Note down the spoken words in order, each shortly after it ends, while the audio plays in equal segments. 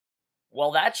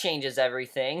Well, that changes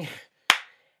everything.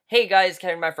 Hey guys,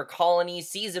 Kevin back for Colony,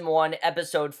 Season 1,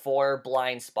 Episode 4,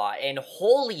 Blind Spot. And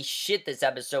holy shit, this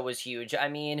episode was huge. I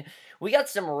mean, we got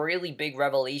some really big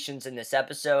revelations in this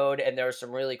episode, and there were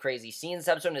some really crazy scenes in this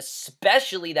episode, and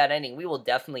especially that ending. We will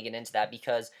definitely get into that,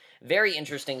 because very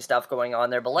interesting stuff going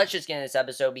on there. But let's just get into this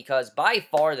episode, because by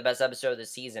far the best episode of the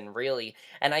season, really.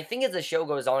 And I think as the show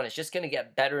goes on, it's just going to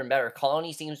get better and better.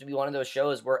 Colony seems to be one of those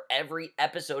shows where every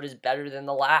episode is better than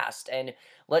the last, and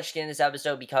let's get into this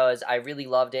episode because I really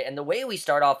loved it. And the way we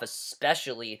start off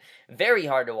especially, very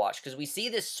hard to watch, because we see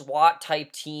this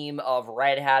SWAT-type team of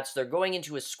Red Hats. They're going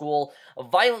into a school,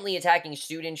 violently attacking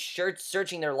students,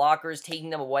 searching their lockers, taking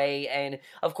them away. And,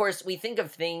 of course, we think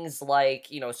of things like,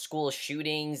 school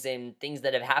shootings and things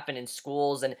that have happened in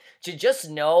schools. And to just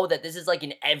know that this is like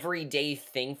an everyday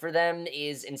thing for them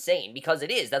is insane, because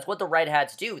it is. That's what the Red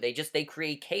Hats do. They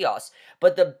create chaos.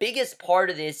 But the biggest part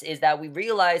of this is that we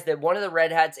realize that one of the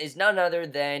Red Hats is none other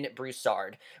than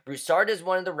Broussard. Broussard is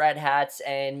one of the Red Hats,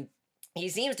 and he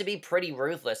seems to be pretty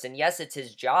ruthless, and yes, it's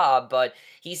his job, but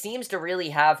he seems to really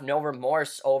have no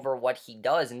remorse over what he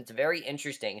does, and it's very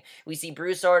interesting. We see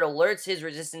Broussard alerts his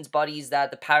resistance buddies that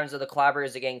the patterns of the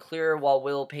collaborators are getting clearer, while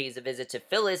Will pays a visit to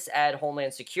Phyliss at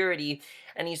Homeland Security,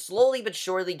 and he's slowly but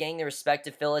surely gaining the respect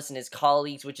of Phyliss and his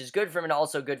colleagues, which is good for him and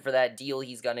also good for that deal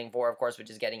he's gunning for, of course, which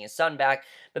is getting his son back.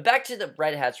 But back to the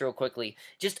Red Hats real quickly.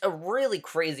 Just a really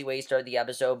crazy way to start the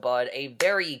episode, but a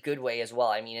very good way as well.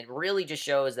 I mean, it really just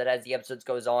shows that as the episode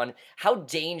goes on, how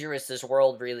dangerous this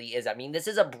world really is. I mean, this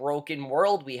is a broken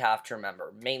world, we have to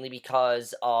remember, mainly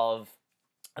because of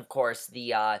course,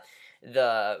 the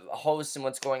hosts and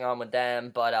what's going on with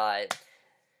them, but,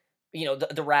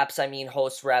 the raps,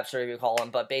 host raps, whatever you call them,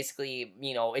 but basically,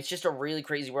 it's just a really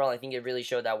crazy world. I think it really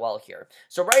showed that well here.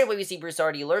 So right away, we see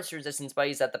Broussard alerts resistance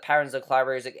buddies that the patterns of the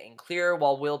collaborators are getting clear,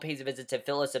 while Will pays a visit to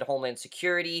Phyliss at Homeland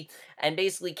Security, and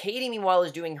basically, Katie, meanwhile,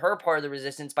 is doing her part of the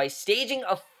resistance by staging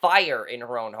a fire in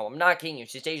her own home. I'm not kidding you,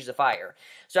 she stages a fire.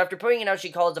 So after putting it out,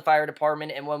 she calls the fire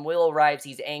department, and when Will arrives,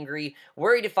 he's angry,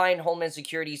 worried to find Homeland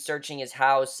Security searching his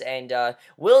house, and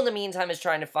Will, in the meantime, is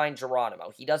trying to find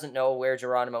Geronimo. He doesn't know where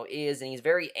Geronimo is, and he's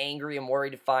very angry and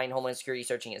worried to find Homeland Security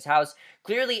searching his house.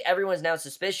 Clearly, everyone's now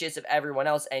suspicious of everyone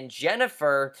else, and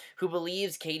Jennifer, who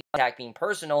believes Katie's attack being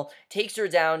personal, takes her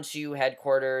down to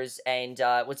headquarters, and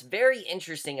what's very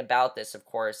interesting about this, of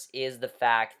course, is the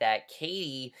fact that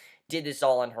Katie did this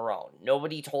all on her own.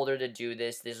 Nobody told her to do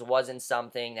this. This wasn't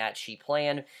something that she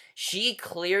planned. She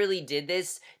clearly did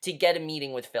this to get a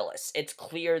meeting with Phyliss. It's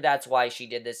clear that's why she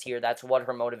did this here. That's what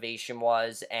her motivation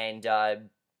was, and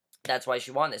that's why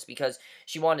she wanted this, because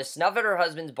she wanted to snuff at her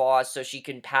husband's boss so she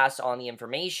can pass on the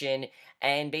information,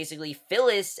 and basically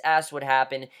Phyliss asked what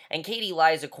happened, and Katie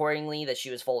lies accordingly that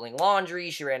she was folding laundry,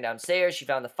 she ran downstairs, she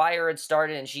found the fire had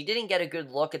started, and she didn't get a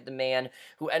good look at the man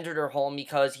who entered her home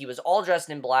because he was all dressed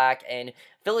in black, and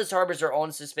Phyliss harbors her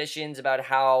own suspicions about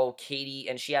how Katie,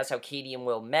 and she asks how Katie and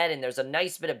Will met, and there's a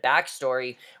nice bit of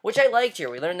backstory, which I liked here.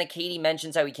 We learned that Katie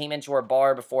mentions how he came into her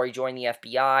bar before he joined the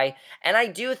FBI, and I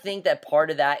do think that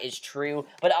part of that is true,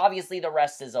 but obviously the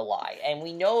rest is a lie. And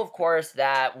we know, of course,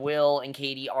 that Will and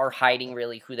Katie are hiding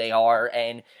really who they are,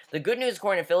 and the good news,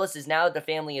 according to Phyliss, is now that the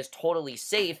family is totally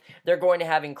safe, they're going to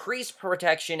have increased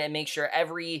protection and make sure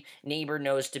every neighbor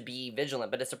knows to be vigilant.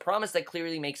 But it's a promise that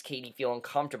clearly makes Katie feel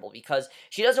uncomfortable, because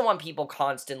she doesn't want people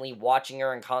constantly watching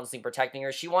her and constantly protecting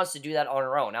her. She wants to do that on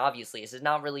her own, obviously. This is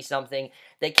not really something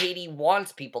that Katie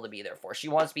wants people to be there for. She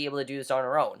wants to be able to do this on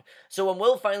her own. So when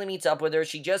Will finally meets up with her,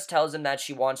 she just tells him that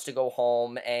she wants to go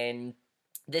home, and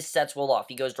this sets Will off.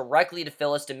 He goes directly to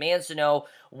Phyliss, demands to know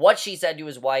what she said to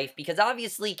his wife, because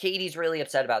obviously Katie's really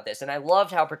upset about this, and I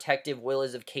loved how protective Will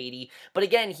is of Katie, but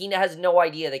again, he has no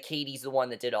idea that Katie's the one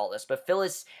that did all this. But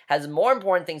Phyliss has more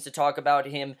important things to talk about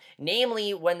him,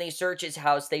 namely, when they search his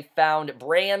house, they found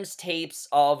Bram's tapes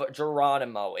of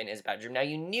Geronimo in his bedroom. Now,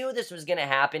 you knew this was going to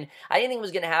happen. I didn't think it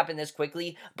was going to happen this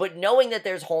quickly, but knowing that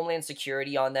there's Homeland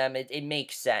Security on them, it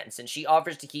makes sense, and she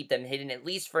offers to keep them hidden, at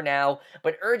least for now,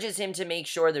 but urges him to make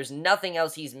sure there's nothing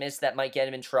else he's missed that might get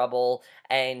him in trouble,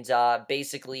 and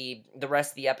basically the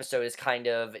rest of the episode is kind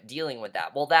of dealing with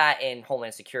that. Well, that and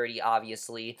Homeland Security,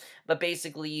 obviously, but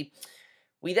basically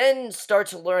we then start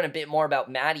to learn a bit more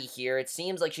about Maddie here. It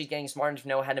seems like she's getting smart enough to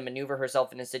know how to maneuver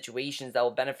herself into situations that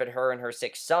will benefit her and her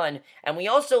sick son. And we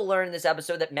also learn in this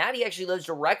episode that Maddie actually lives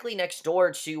directly next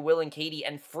door to Will and Katie,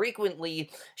 and frequently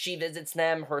she visits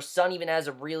them. Her son even has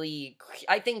a really,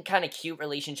 I think, kind of cute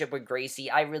relationship with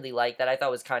Gracie. I really like that. I thought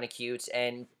it was kind of cute,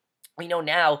 and we know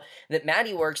now that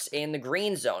Maddie works in the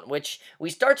Green Zone, which we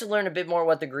start to learn a bit more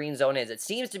what the Green Zone is. It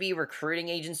seems to be a recruiting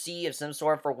agency of some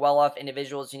sort for well-off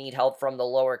individuals who need help from the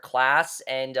lower class.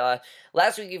 And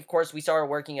last week, of course, we saw her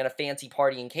working at a fancy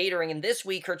party and catering, and this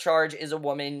week her charge is a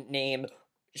woman named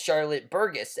Charlotte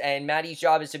Burgess, and Maddie's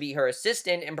job is to be her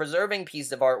assistant in preserving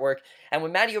pieces of artwork. And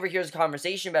when Maddie overhears a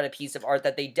conversation about a piece of art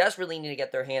that they desperately need to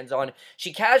get their hands on,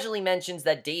 she casually mentions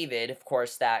that David, of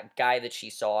course, that guy that she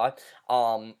saw,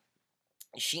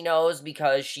 she knows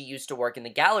because she used to work in the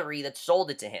gallery that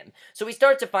sold it to him. So we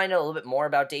start to find out a little bit more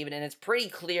about David, and it's pretty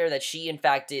clear that she, in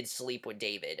fact, did sleep with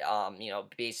David.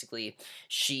 Basically,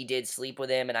 she did sleep with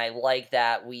him, and I like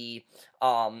that we,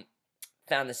 found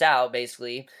this out,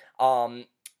 basically.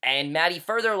 And Maddie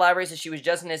further elaborates that she was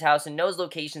just in his house and knows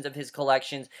locations of his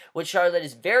collections, which Charlotte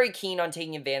is very keen on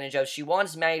taking advantage of. She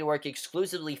wants Maddie to work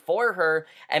exclusively for her,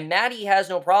 and Maddie has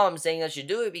no problem saying that she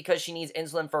do it because she needs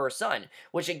insulin for her son,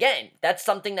 which, again, that's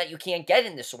something that you can't get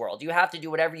in this world. You have to do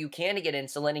whatever you can to get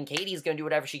insulin, and Katie's going to do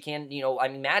whatever she can,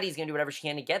 Maddie's going to do whatever she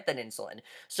can to get that insulin.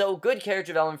 So, good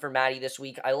character development for Maddie this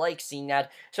week. I like seeing that,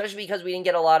 especially because we didn't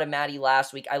get a lot of Maddie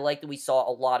last week. I like that we saw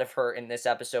a lot of her in this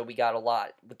episode. We got a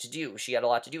lot to do. She had a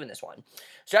lot to do in this one.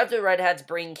 So after the Redheads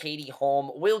bring Katie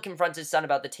home, Will confronts his son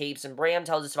about the tapes, and Bram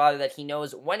tells his father that he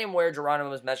knows when and where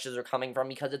Geronimo's messages are coming from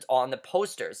because it's on the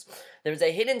posters. There's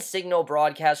a hidden signal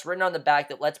broadcast written on the back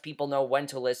that lets people know when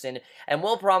to listen, and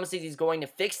Will promises he's going to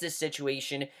fix this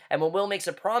situation, and when Will makes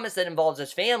a promise that involves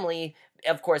his family,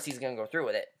 of course he's going to go through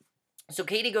with it. So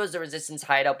Katie goes to Resistance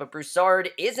hideout, but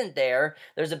Broussard isn't there.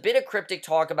 There's a bit of cryptic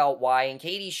talk about why, and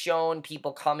Katie's shown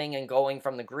people coming and going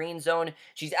from the Green Zone.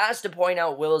 She's asked to point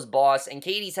out Will's boss, and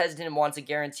Katie's hesitant and wants to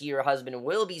guarantee her husband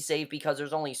will be safe because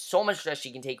there's only so much stress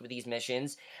she can take with these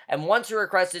missions. And once her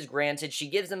request is granted, she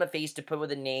gives them a face to put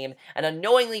with a name, and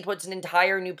unknowingly puts an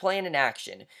entire new plan in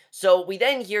action. So we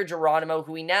then hear Geronimo,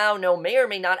 who we now know may or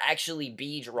may not actually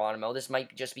be Geronimo. This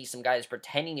might just be some guy that's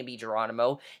pretending to be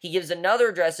Geronimo. He gives another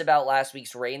address about last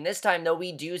week's raid, and this time, though,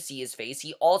 we do see his face.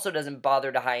 He also doesn't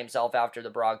bother to hide himself after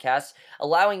the broadcast,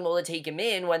 allowing Will to take him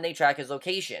in when they track his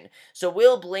location. So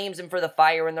Will blames him for the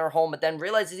fire in their home, but then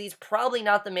realizes he's probably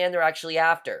not the man they're actually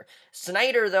after.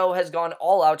 Snyder, though, has gone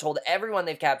all out, told everyone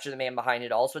they've captured the man behind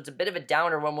it all, so it's a bit of a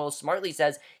downer when Will smartly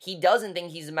says he doesn't think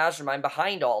he's the mastermind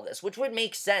behind all this, which would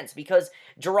make sense, because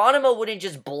Geronimo wouldn't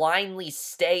just blindly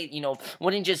stay,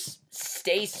 wouldn't just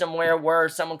stay somewhere where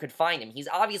someone could find him. He's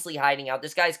obviously hiding out.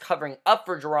 This guy's covering up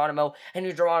for Geronimo, and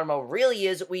who Geronimo really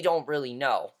is, we don't really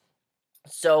know.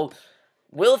 So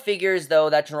Will figures, though,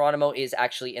 that Geronimo is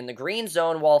actually in the Green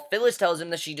Zone, while Phyliss tells him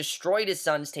that she destroyed his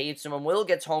son's tapes, and when Will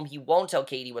gets home, he won't tell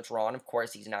Katie what's wrong. Of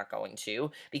course, he's not going to,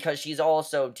 because she's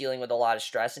also dealing with a lot of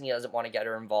stress, and he doesn't want to get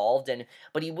her involved,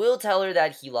 but he will tell her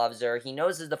that he loves her. He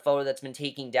knows that the photo that's been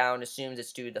taken down assumes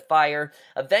it's due to the fire,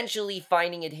 eventually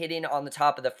finding it hidden on the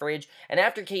top of the fridge, and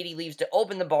after Katie leaves to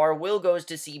open the bar, Will goes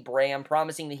to see Bram,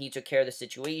 promising that he took care of the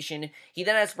situation. He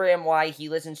then asks Bram why he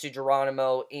listens to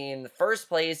Geronimo in the first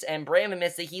place, and Bram admits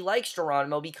that he likes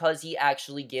Geronimo because he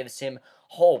actually gives him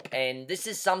hope, and this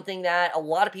is something that a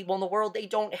lot of people in the world, they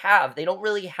don't have. They don't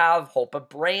really have hope, but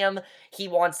Bram, he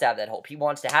wants to have that hope. He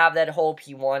wants to have that hope.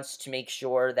 He wants to make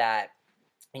sure that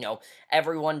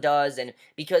everyone does, and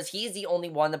because he's the only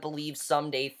one that believes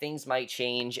someday things might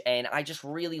change, and I just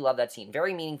really love that scene.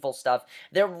 Very meaningful stuff.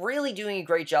 They're really doing a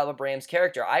great job of Bram's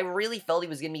character. I really felt he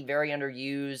was going to be very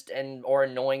underused or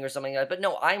annoying or something like that, but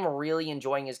no, I'm really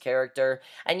enjoying his character,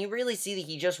 and you really see that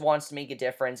he just wants to make a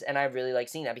difference, and I really like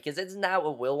seeing that, because isn't that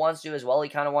what Will wants to do as well? He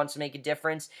kind of wants to make a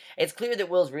difference. It's clear that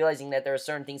Will's realizing that there are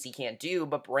certain things he can't do,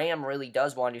 but Bram really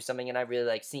does want to do something, and I really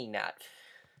like seeing that.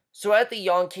 So at the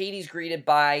yawn, Katie's greeted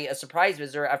by a surprise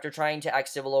visitor after trying to act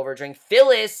civil over a drink.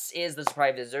 Phyliss is the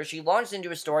surprise visitor. She launched into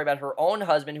a story about her own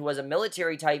husband, who was a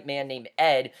military-type man named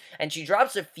Ed, and she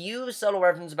drops a few subtle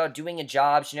references about doing a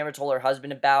job she never told her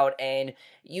husband about, and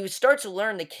you start to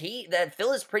learn that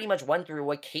Phyliss pretty much went through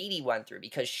what Katie went through,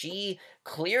 because she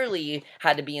clearly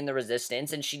had to be in the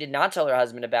Resistance, and she did not tell her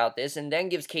husband about this, and then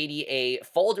gives Katie a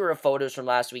folder of photos from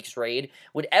last week's raid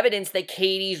with evidence that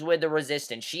Katie's with the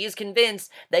Resistance. She is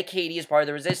convinced that Katie is part of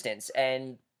the Resistance,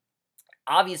 and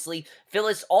obviously,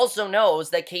 Phyliss also knows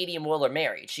that Katie and Will are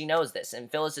married. She knows this,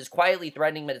 and Phyliss is quietly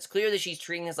threatening, but it's clear that she's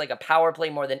treating this like a power play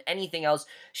more than anything else.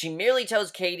 She merely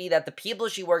tells Katie that the people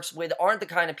she works with aren't the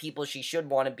kind of people she should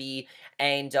want to be,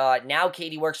 and now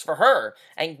Katie works for her.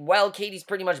 And, well, Katie's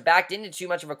pretty much backed into too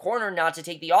much of a corner not to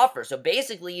take the offer. So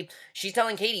basically, she's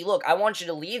telling Katie, look, I want you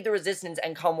to leave the Resistance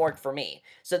and come work for me.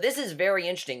 So this is very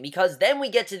interesting, because then we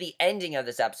get to the ending of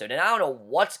this episode, and I don't know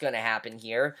what's going to happen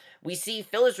here. We see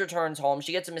Phyliss returns home, home,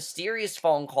 she gets a mysterious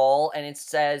phone call, and it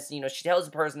says, she tells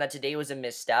the person that today was a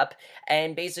misstep,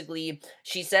 and basically,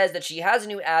 she says that she has a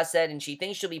new asset, and she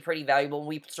thinks she'll be pretty valuable, and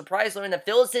we surprise learn that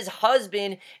Phyllis's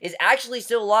husband is actually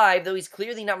still alive, though he's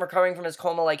clearly not recovering from his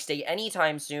coma-like state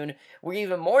anytime soon. We're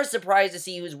even more surprised to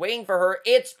see who's waiting for her.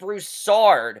 It's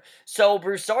Broussard. So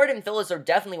Broussard and Phyliss are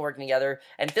definitely working together,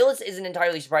 and Phyliss isn't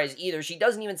entirely surprised either. She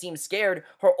doesn't even seem scared.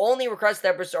 Her only request is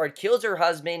that Broussard kills her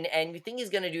husband, and you think he's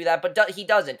gonna do that, but he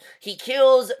doesn't. He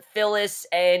kills Phyliss,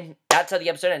 and that's how the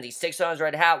episode ends. He sticks on his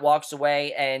red hat, walks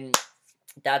away, and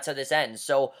that's how this ends.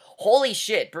 So, holy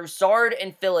shit, Broussard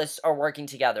and Phyliss are working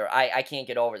together. I can't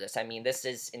get over this. I mean, this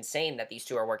is insane that these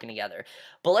two are working together.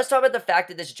 But let's talk about the fact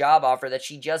that this job offer that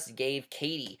she just gave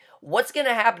Katie. What's going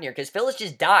to happen here? Because Phyliss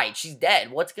just died. She's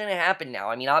dead. What's going to happen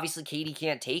now? I mean, obviously, Katie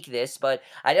can't take this, but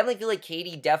I definitely feel like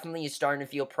Katie definitely is starting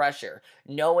to feel pressure.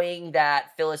 Knowing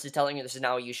that Phyliss is telling her this is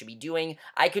not what you should be doing,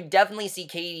 I could definitely see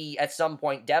Katie at some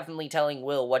point definitely telling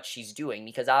Will what she's doing.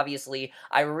 Because obviously,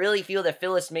 I really feel that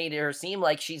Phyliss made her seem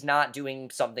like she's not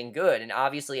doing something good, and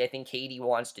obviously I think Katie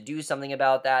wants to do something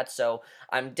about that, so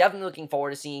I'm definitely looking forward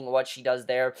to seeing what she does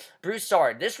there.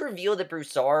 Broussard, this reveal that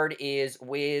Broussard is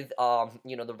with,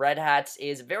 the Red Hats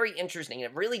is very interesting,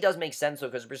 and it really does make sense, though,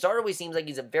 because Broussard always seems like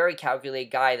he's a very calculated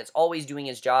guy that's always doing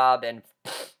his job, and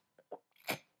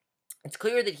it's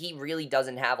clear that he really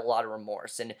doesn't have a lot of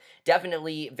remorse, and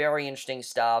definitely very interesting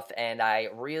stuff, and I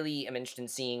really am interested in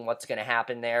seeing what's going to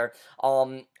happen there.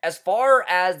 As far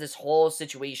as this whole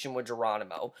situation with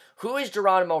Geronimo, who is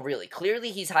Geronimo really?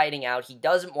 Clearly he's hiding out, he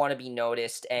doesn't want to be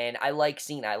noticed, and I like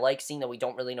seeing that. I like seeing that we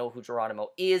don't really know who Geronimo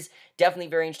is. Definitely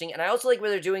very interesting, and I also like what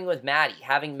they're doing with Maddie,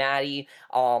 having Maddie,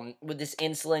 with this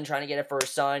insulin, trying to get it for her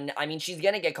son. I mean, she's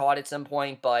going to get caught at some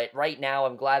point, but right now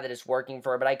I'm glad that it's working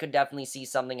for her, but I could definitely see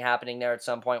something happening there at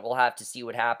some point. We'll have to see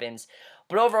what happens.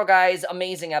 But overall, guys,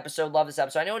 amazing episode. Love this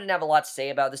episode. I know I didn't have a lot to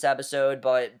say about this episode,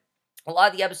 but a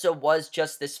lot of the episode was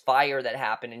just this fire that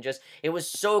happened, and just, it was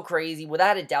so crazy.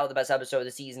 Without a doubt, the best episode of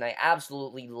the season. I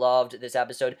absolutely loved this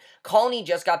episode. Colony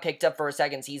just got picked up for a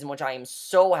second season, which I am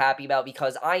so happy about,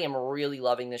 because I am really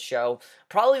loving this show.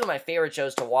 Probably one of my favorite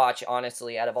shows to watch,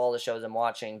 honestly, out of all the shows I'm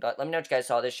watching. But let me know what you guys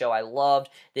saw this show. I loved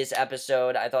this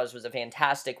episode. I thought this was a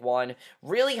fantastic one.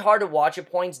 Really hard to watch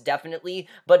at points, definitely,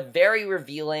 but very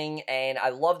revealing, and I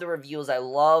love the reveals. I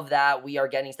love that we are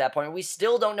getting to that point where we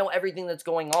still don't know everything that's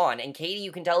going on, and Katie,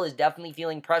 you can tell, is definitely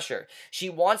feeling pressure. She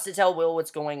wants to tell Will what's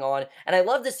going on, and I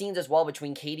love the scenes as well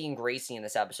between Katie and Gracie in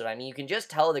this episode. I mean, you can just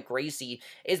tell that Gracie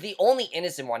is the only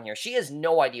innocent one here. She has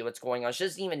no idea what's going on. She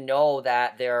doesn't even know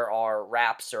that there are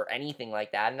raps or anything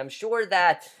like that, and I'm sure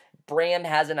that Bram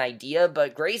has an idea,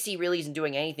 but Gracie really isn't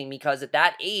doing anything, because at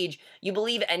that age, you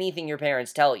believe anything your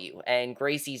parents tell you, and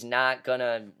Gracie's not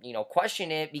gonna,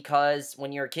 question it, because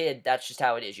when you're a kid, that's just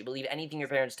how it is. You believe anything your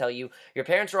parents tell you. Your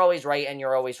parents are always right, and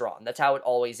you're always wrong. That's how it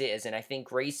always is, and I think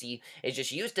Gracie is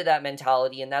just used to that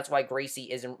mentality, and that's why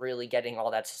Gracie isn't really getting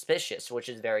all that suspicious, which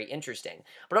is very interesting.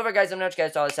 But overall, guys, let me know what you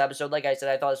guys saw this episode. Like I said,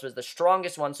 I thought this was the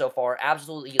strongest one so far.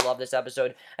 Absolutely love this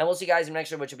episode, and we'll see you guys in the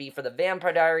next one, which will be for the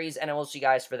Vampire Diaries, and I will see you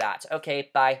guys for that. Okay,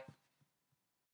 bye.